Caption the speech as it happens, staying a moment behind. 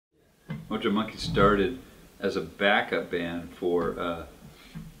Mojo Monkeys started as a backup band for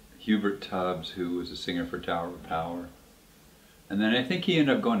Hubert Tubbs, who was a singer for Tower of Power. And then I think he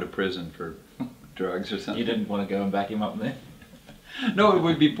ended up going to prison for drugs or something. You didn't want to go and back him up then? No, it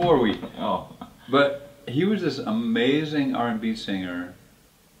was before we. Oh. But he was this amazing R&B singer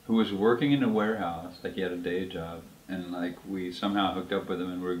who was working in a warehouse, like he had a day job, and like we somehow hooked up with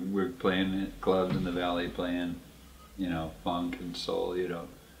him, and we're playing at clubs in the Valley, playing, you know, funk and soul, you know,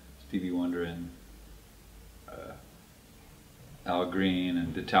 Stevie Wonder and Al Green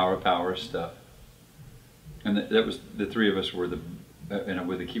and the Tower of Power stuff. And that was, the three of us were the,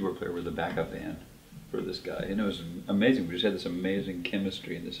 with the keyboard player, were the backup band for this guy. And it was amazing. We just had this amazing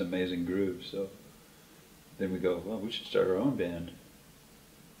chemistry and this amazing groove. So then we go, well, we should start our own band.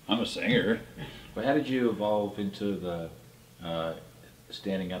 I'm a singer. But how did you evolve into the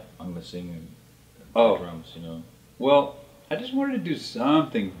standing up, I'm going to sing and drums, you know? Well, I just wanted to do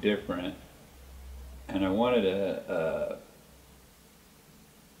something different. And I wanted to,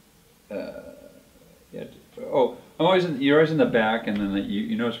 you're always in the back, and then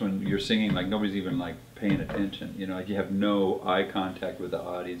you notice when you're singing, like nobody's even like paying attention. You know, like you have no eye contact with the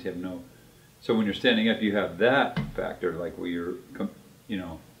audience. You have no. So when you're standing up, you have that factor, like where you're, you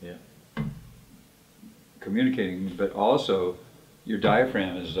know, communicating, but also your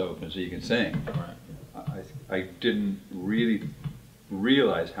diaphragm is open, so you can sing. Right. I didn't really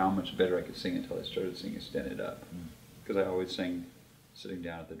realize how much better I could sing until I started singing standing up, because I always sang sitting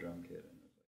down at the drum kit.